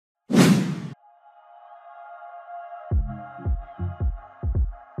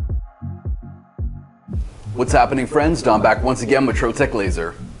What's happening, friends? Don back once again with Trotec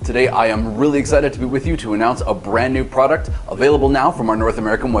Laser. Today I am really excited to be with you to announce a brand new product available now from our North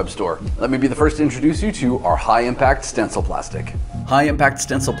American web store. Let me be the first to introduce you to our high impact stencil plastic. High impact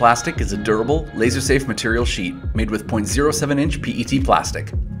stencil plastic is a durable, laser safe material sheet made with 0.07 inch PET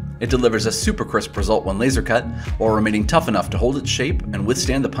plastic. It delivers a super crisp result when laser cut while remaining tough enough to hold its shape and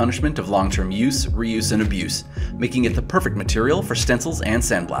withstand the punishment of long-term use, reuse, and abuse, making it the perfect material for stencils and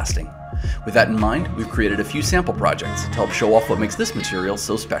sandblasting. With that in mind, we've created a few sample projects to help show off what makes this material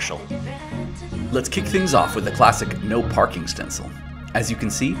so special. Let's kick things off with the classic no parking stencil. As you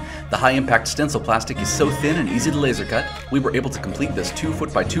can see, the high impact stencil plastic is so thin and easy to laser cut, we were able to complete this 2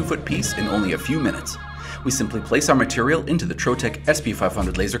 foot by 2 foot piece in only a few minutes. We simply place our material into the Trotec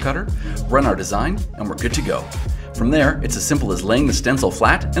SP500 laser cutter, run our design, and we're good to go. From there, it's as simple as laying the stencil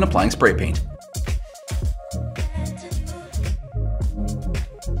flat and applying spray paint.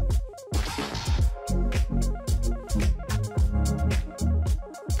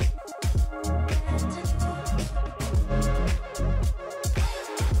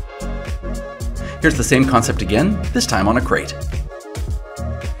 Here's the same concept again, this time on a crate.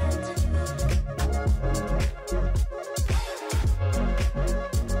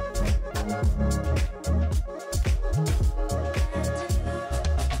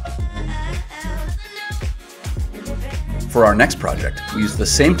 For our next project, we used the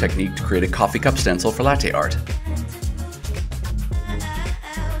same technique to create a coffee cup stencil for latte art.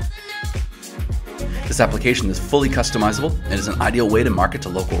 This application is fully customizable and is an ideal way to market to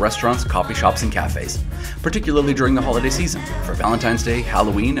local restaurants, coffee shops, and cafes, particularly during the holiday season, for Valentine's Day,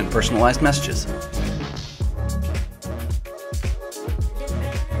 Halloween, and personalized messages.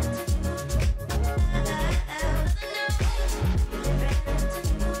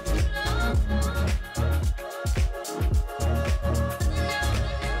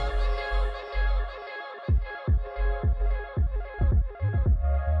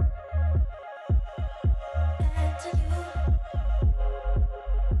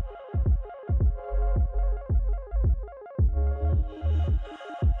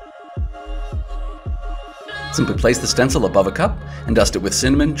 Simply place the stencil above a cup and dust it with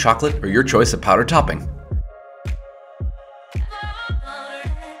cinnamon, chocolate, or your choice of powdered topping.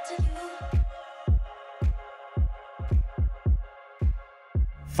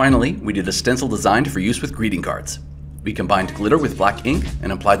 Finally, we did a stencil designed for use with greeting cards. We combined glitter with black ink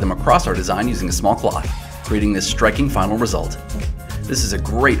and applied them across our design using a small cloth, creating this striking final result. This is a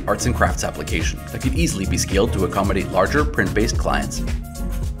great arts and crafts application that could easily be scaled to accommodate larger print-based clients.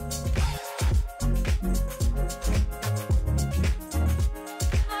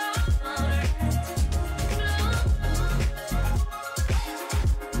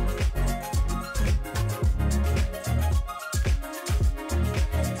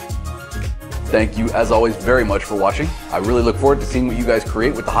 Thank you, as always, very much for watching. I really look forward to seeing what you guys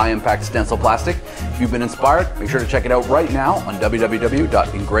create with the high-impact stencil plastic. If you've been inspired, make sure to check it out right now on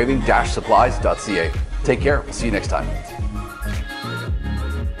www.engraving-supplies.ca. Take care. We'll see you next time.